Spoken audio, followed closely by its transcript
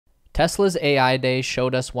Tesla's AI Day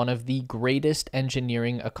showed us one of the greatest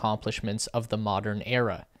engineering accomplishments of the modern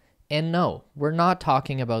era. And no, we're not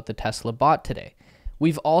talking about the Tesla bot today.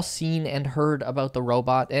 We've all seen and heard about the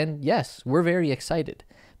robot, and yes, we're very excited.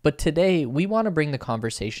 But today, we want to bring the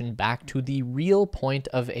conversation back to the real point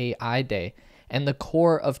of AI Day and the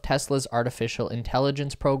core of Tesla's artificial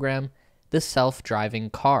intelligence program, the self-driving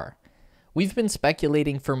car. We've been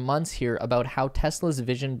speculating for months here about how Tesla's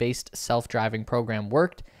vision-based self-driving program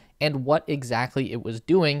worked and what exactly it was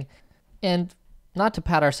doing, and not to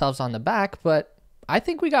pat ourselves on the back, but I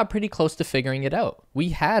think we got pretty close to figuring it out. We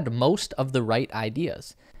had most of the right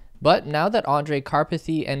ideas. But now that Andrej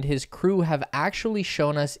Karpathy and his crew have actually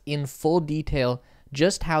shown us in full detail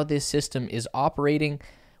just how this system is operating,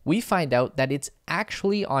 we find out that it's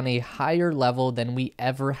actually on a higher level than we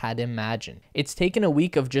ever had imagined. It's taken a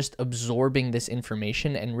week of just absorbing this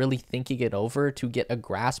information and really thinking it over to get a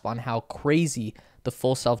grasp on how crazy the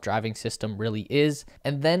full self-driving system really is,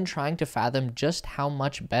 and then trying to fathom just how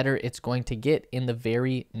much better it's going to get in the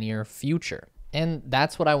very near future. And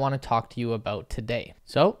that's what I want to talk to you about today.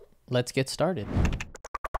 So let's get started.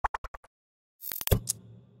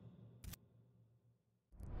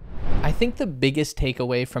 I think the biggest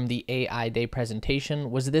takeaway from the AI Day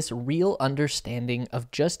presentation was this real understanding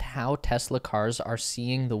of just how Tesla cars are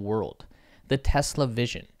seeing the world, the Tesla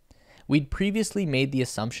vision. We'd previously made the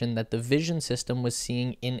assumption that the vision system was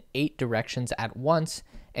seeing in 8 directions at once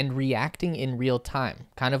and reacting in real time,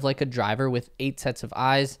 kind of like a driver with 8 sets of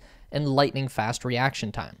eyes and lightning fast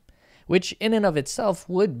reaction time, which in and of itself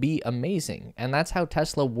would be amazing, and that's how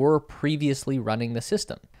Tesla were previously running the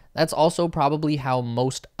system. That's also probably how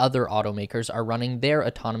most other automakers are running their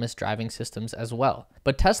autonomous driving systems as well.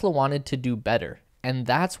 But Tesla wanted to do better, and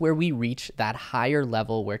that's where we reach that higher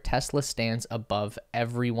level where Tesla stands above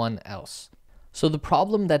everyone else. So the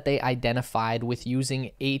problem that they identified with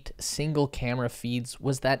using 8 single camera feeds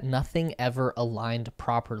was that nothing ever aligned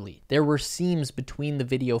properly. There were seams between the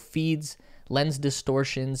video feeds, lens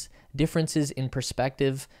distortions, differences in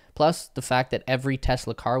perspective, plus the fact that every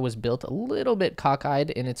Tesla car was built a little bit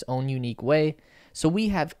cockeyed in its own unique way. So we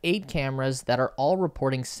have 8 cameras that are all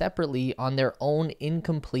reporting separately on their own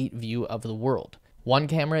incomplete view of the world. One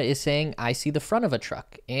camera is saying, I see the front of a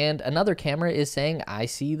truck, and another camera is saying, I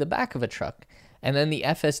see the back of a truck. And then the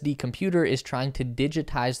FSD computer is trying to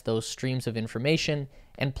digitize those streams of information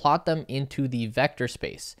and plot them into the vector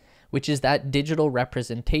space, which is that digital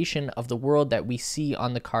representation of the world that we see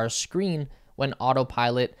on the car's screen when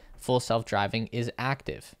autopilot full self-driving is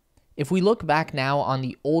active. If we look back now on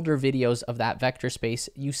the older videos of that vector space,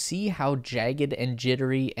 you see how jagged and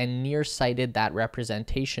jittery and nearsighted that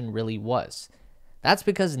representation really was. That's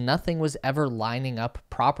because nothing was ever lining up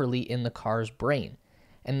properly in the car's brain.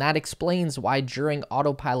 And that explains why during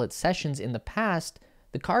autopilot sessions in the past,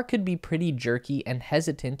 the car could be pretty jerky and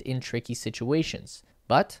hesitant in tricky situations.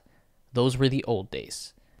 But those were the old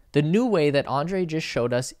days. The new way that Andrej just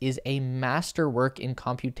showed us is a masterwork in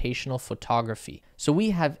computational photography. So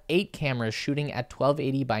we have 8 cameras shooting at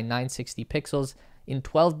 1280 by 960 pixels in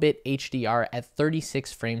 12-bit HDR at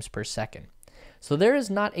 36 frames per second. So there is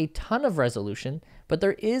not a ton of resolution, but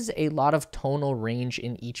there is a lot of tonal range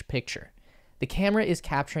in each picture. The camera is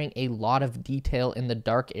capturing a lot of detail in the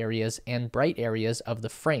dark areas and bright areas of the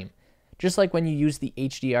frame, just like when you use the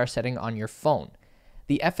HDR setting on your phone.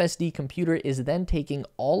 The FSD computer is then taking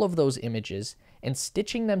all of those images and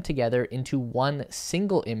stitching them together into one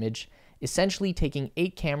single image, essentially taking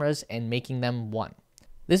 8 cameras and making them one.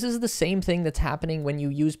 This is the same thing that's happening when you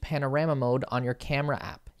use panorama mode on your camera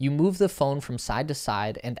app. You move the phone from side to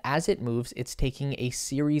side, and as it moves, it's taking a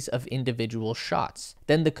series of individual shots.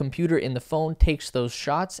 Then the computer in the phone takes those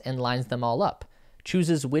shots and lines them all up,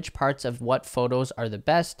 chooses which parts of what photos are the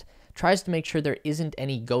best, tries to make sure there isn't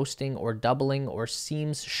any ghosting or doubling or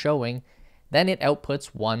seams showing, then it outputs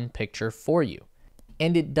one picture for you.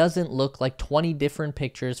 And it doesn't look like 20 different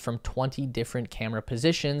pictures from 20 different camera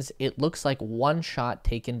positions. It looks like one shot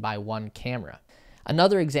taken by one camera.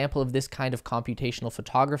 Another example of this kind of computational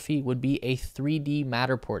photography would be a 3D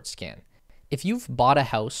Matterport scan. If you've bought a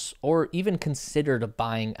house or even considered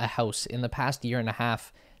buying a house in the past year and a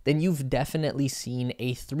half, then you've definitely seen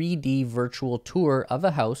a 3D virtual tour of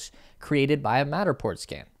a house created by a Matterport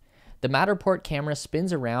scan. The Matterport camera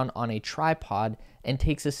spins around on a tripod and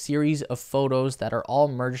takes a series of photos that are all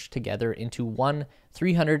merged together into one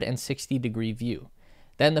 360-degree view.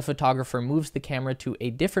 Then the photographer moves the camera to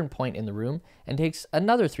a different point in the room and takes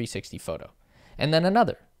another 360 photo, and then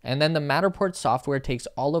another. And then the Matterport software takes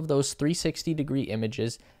all of those 360-degree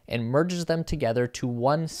images and merges them together to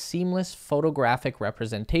one seamless photographic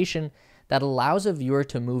representation that allows a viewer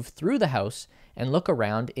to move through the house and look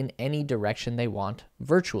around in any direction they want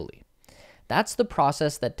virtually. That's the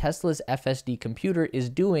process that Tesla's FSD computer is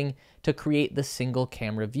doing to create the single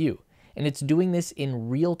camera view, and it's doing this in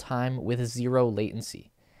real time with zero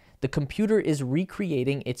latency. The computer is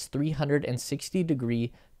recreating its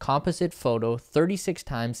 360-degree composite photo 36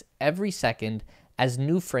 times every second as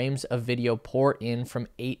new frames of video pour in from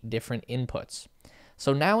 8 different inputs.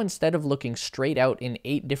 So now instead of looking straight out in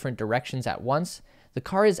 8 different directions at once, the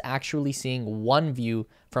car is actually seeing one view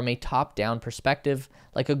from a top-down perspective,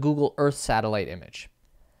 like a Google Earth satellite image.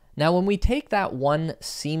 Now, when we take that one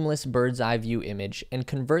seamless bird's eye view image and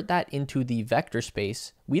convert that into the vector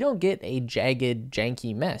space, we don't get a jagged,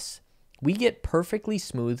 janky mess. We get perfectly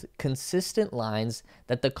smooth, consistent lines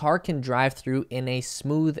that the car can drive through in a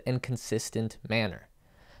smooth and consistent manner.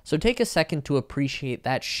 So take a second to appreciate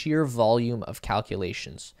that sheer volume of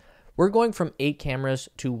calculations. We're going from 8 cameras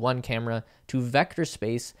to 1 camera to vector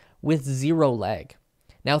space with zero lag.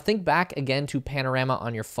 Now think back again to panorama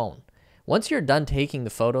on your phone. Once you're done taking the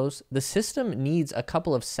photos, the system needs a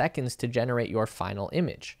couple of seconds to generate your final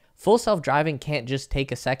image. Full self-driving can't just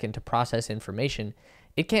take a second to process information.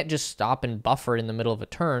 It can't just stop and buffer in the middle of a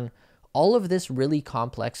turn. All of this really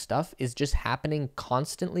complex stuff is just happening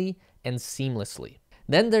constantly and seamlessly.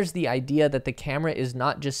 Then there's the idea that the camera is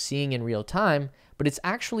not just seeing in real time, but it's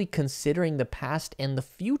actually considering the past and the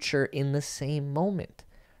future in the same moment.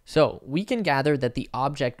 So we can gather that the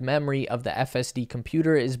object memory of the FSD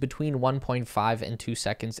computer is between 1.5 and 2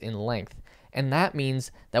 seconds in length. And that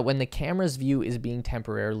means that when the camera's view is being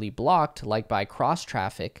temporarily blocked, like by cross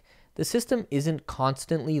traffic, the system isn't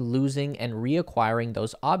constantly losing and reacquiring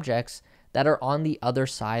those objects that are on the other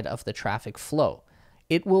side of the traffic flow.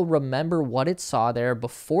 It will remember what it saw there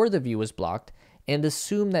before the view was blocked and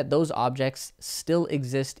assume that those objects still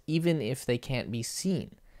exist even if they can't be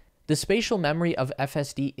seen. The spatial memory of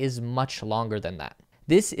FSD is much longer than that.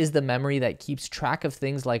 This is the memory that keeps track of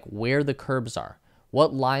things like where the curbs are,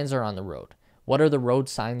 what lines are on the road, what are the road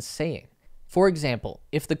signs saying. For example,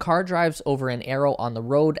 if the car drives over an arrow on the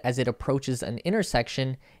road as it approaches an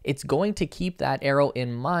intersection, it's going to keep that arrow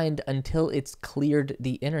in mind until it's cleared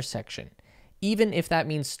the intersection, even if that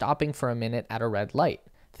means stopping for a minute at a red light.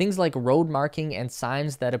 Things like road marking and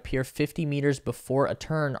signs that appear 50 meters before a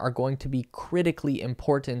turn are going to be critically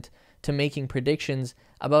important to making predictions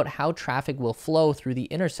about how traffic will flow through the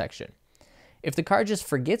intersection. If the car just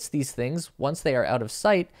forgets these things once they are out of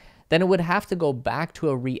sight, then it would have to go back to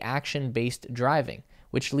a reaction-based driving,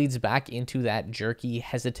 which leads back into that jerky,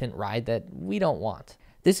 hesitant ride that we don't want.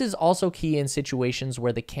 This is also key in situations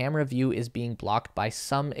where the camera view is being blocked by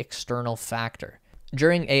some external factor.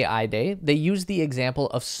 During AI Day, they used the example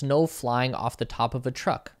of snow flying off the top of a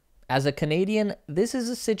truck. As a Canadian, this is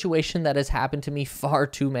a situation that has happened to me far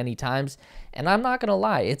too many times, and I'm not gonna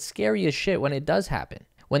lie, it's scary as shit when it does happen.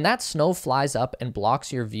 When that snow flies up and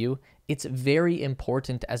blocks your view, it's very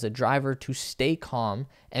important as a driver to stay calm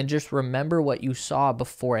and just remember what you saw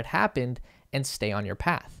before it happened and stay on your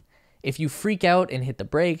path. If you freak out and hit the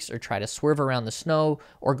brakes or try to swerve around the snow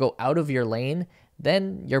or go out of your lane,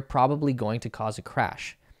 then you're probably going to cause a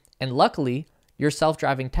crash. And luckily, your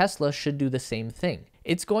self-driving Tesla should do the same thing.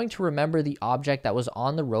 It's going to remember the object that was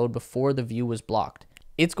on the road before the view was blocked.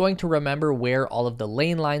 It's going to remember where all of the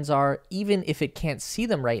lane lines are, even if it can't see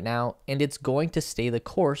them right now, and it's going to stay the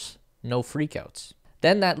course, no freakouts.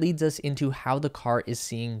 Then that leads us into how the car is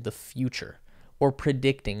seeing the future, or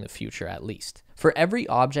predicting the future at least. For every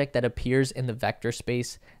object that appears in the vector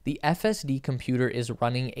space, the FSD computer is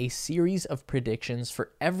running a series of predictions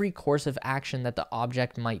for every course of action that the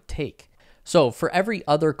object might take. So for every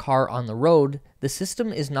other car on the road, the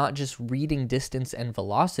system is not just reading distance and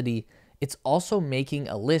velocity, it's also making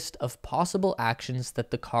a list of possible actions that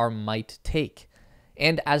the car might take.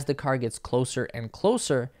 And as the car gets closer and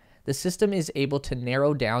closer, the system is able to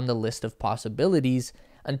narrow down the list of possibilities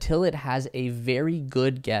until it has a very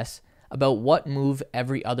good guess about what move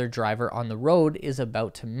every other driver on the road is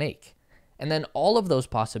about to make. And then all of those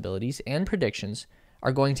possibilities and predictions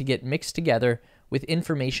are going to get mixed together with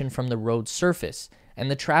information from the road surface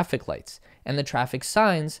and the traffic lights and the traffic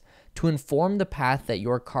signs to inform the path that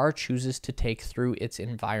your car chooses to take through its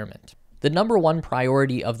environment. The number one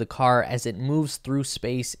priority of the car as it moves through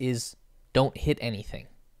space is don't hit anything.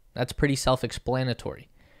 That's pretty self-explanatory.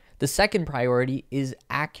 The second priority is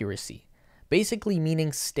accuracy, basically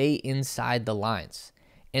meaning stay inside the lines.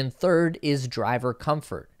 And third is driver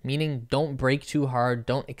comfort, meaning don't brake too hard,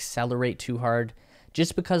 don't accelerate too hard.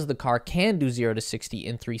 Just because the car can do 0 to 60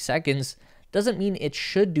 in 3 seconds doesn't mean it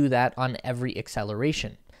should do that on every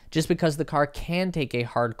acceleration. Just because the car can take a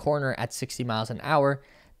hard corner at 60 miles an hour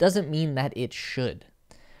doesn't mean that it should.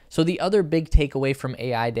 So the other big takeaway from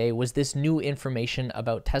AI Day was this new information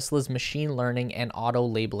about Tesla's machine learning and auto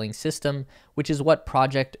labeling system, which is what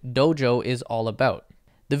Project Dojo is all about.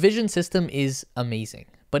 The vision system is amazing,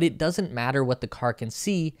 but it doesn't matter what the car can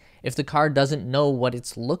see if the car doesn't know what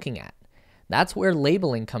it's looking at. That's where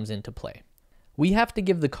labeling comes into play. We have to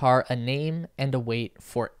give the car a name and a weight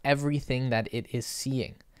for everything that it is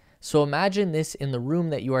seeing. So imagine this in the room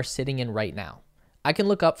that you are sitting in right now. I can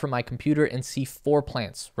look up from my computer and see 4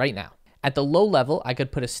 plants right now. At the low level, I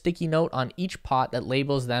could put a sticky note on each pot that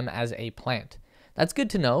labels them as a plant. That's good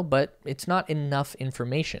to know, but it's not enough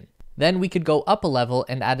information. Then we could go up a level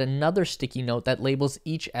and add another sticky note that labels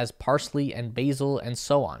each as parsley and basil and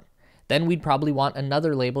so on. Then we'd probably want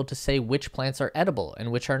another label to say which plants are edible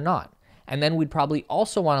and which are not. And then we'd probably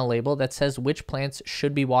also want a label that says which plants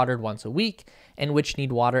should be watered once a week and which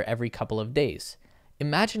need water every couple of days.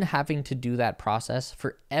 Imagine having to do that process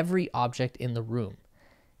for every object in the room.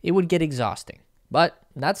 It would get exhausting. But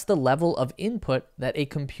that's the level of input that a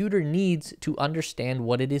computer needs to understand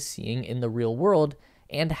what it is seeing in the real world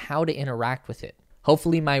and how to interact with it.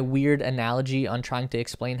 Hopefully my weird analogy on trying to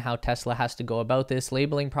explain how Tesla has to go about this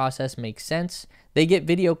labeling process makes sense. They get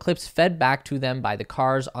video clips fed back to them by the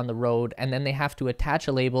cars on the road, and then they have to attach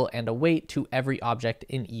a label and a weight to every object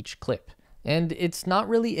in each clip. And it's not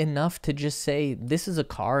really enough to just say this is a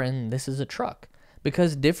car and this is a truck,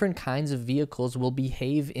 because different kinds of vehicles will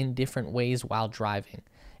behave in different ways while driving.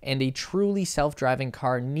 And a truly self-driving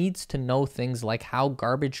car needs to know things like how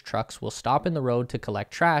garbage trucks will stop in the road to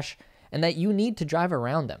collect trash and that you need to drive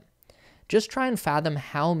around them. Just try and fathom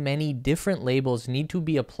how many different labels need to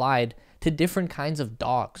be applied to different kinds of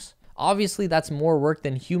dogs. Obviously, that's more work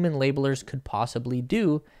than human labelers could possibly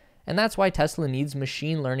do, and that's why Tesla needs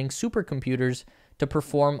machine learning supercomputers to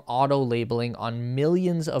perform auto labeling on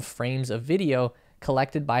millions of frames of video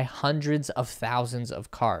collected by hundreds of thousands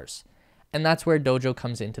of cars. And that's where Dojo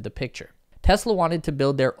comes into the picture. Tesla wanted to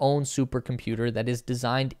build their own supercomputer that is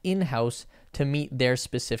designed in-house to meet their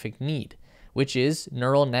specific need, which is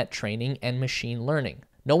neural net training and machine learning.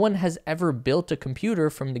 No one has ever built a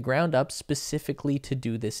computer from the ground up specifically to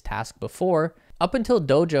do this task before. Up until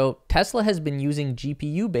Dojo, Tesla has been using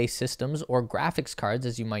GPU-based systems, or graphics cards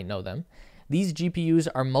as you might know them. These GPUs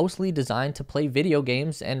are mostly designed to play video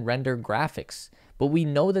games and render graphics, but we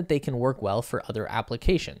know that they can work well for other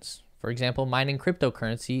applications. For example, mining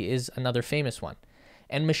cryptocurrency is another famous one,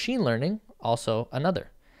 and machine learning also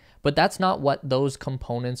another. But that's not what those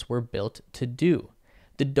components were built to do.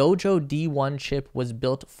 The Dojo D1 chip was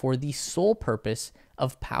built for the sole purpose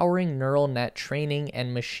of powering neural net training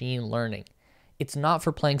and machine learning. It's not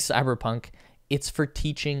for playing Cyberpunk, it's for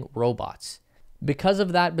teaching robots. Because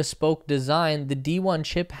of that bespoke design, the D1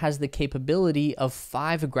 chip has the capability of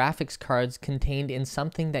 5 graphics cards contained in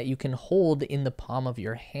something that you can hold in the palm of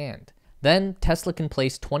your hand. Then Tesla can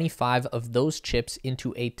place 25 of those chips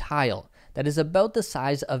into a tile that is about the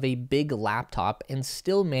size of a big laptop and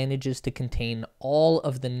still manages to contain all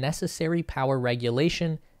of the necessary power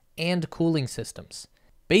regulation and cooling systems.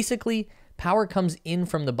 Basically, power comes in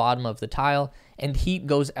from the bottom of the tile and heat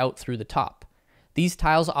goes out through the top. These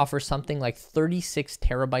tiles offer something like 36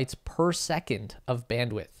 terabytes per second of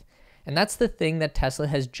bandwidth. And that's the thing that Tesla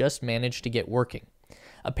has just managed to get working.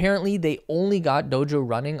 Apparently, they only got Dojo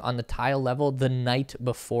running on the tile level the night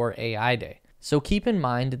before AI Day. So keep in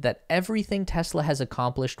mind that everything Tesla has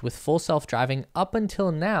accomplished with full self-driving up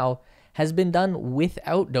until now has been done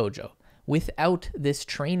without Dojo, without this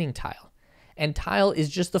training tile. And tile is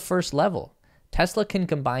just the first level. Tesla can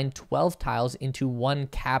combine 12 tiles into one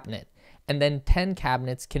cabinet, and then 10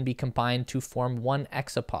 cabinets can be combined to form one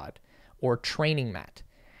exapod, or training mat.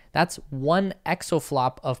 That's one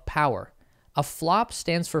exaflop of power. A flop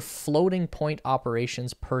stands for floating point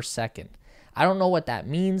operations per second. I don't know what that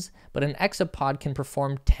means, but an exapod can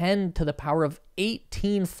perform 10 to the power of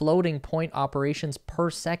 18 floating point operations per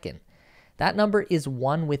second. That number is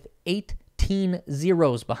 1 with 18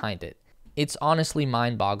 zeros behind it. It's honestly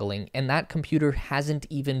mind-boggling, and that computer hasn't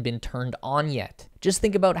even been turned on yet. Just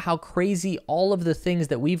think about how crazy all of the things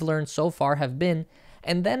that we've learned so far have been,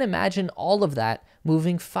 and then imagine all of that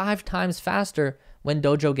moving 5 times faster when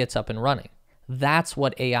Dojo gets up and running. That's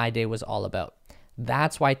what AI Day was all about.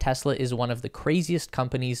 That's why Tesla is one of the craziest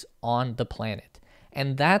companies on the planet.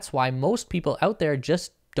 And that's why most people out there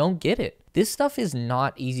just don't get it. This stuff is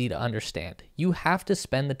not easy to understand. You have to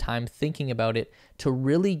spend the time thinking about it to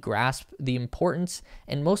really grasp the importance,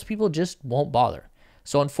 and most people just won't bother.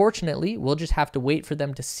 So unfortunately, we'll just have to wait for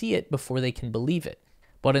them to see it before they can believe it.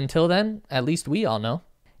 But until then, at least we all know.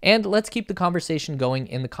 And let's keep the conversation going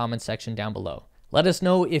in the comments section down below. Let us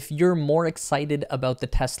know if you're more excited about the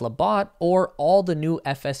Tesla bot or all the new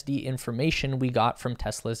FSD information we got from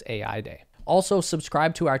Tesla's AI Day. Also,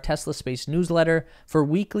 subscribe to our Tesla Space newsletter for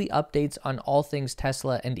weekly updates on all things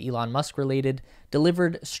Tesla and Elon Musk related,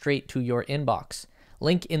 delivered straight to your inbox.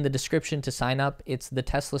 Link in the description to sign up. It's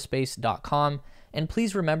theteslaspace.com. And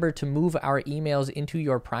please remember to move our emails into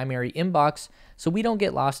your primary inbox so we don't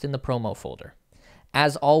get lost in the promo folder.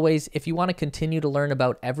 As always, if you want to continue to learn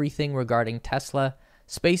about everything regarding Tesla,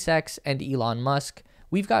 SpaceX, and Elon Musk,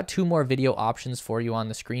 we've got 2 more video options for you on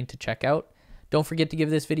the screen to check out. Don't forget to give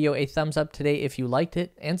this video a thumbs up today if you liked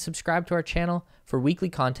it, and subscribe to our channel for weekly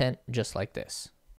content just like this.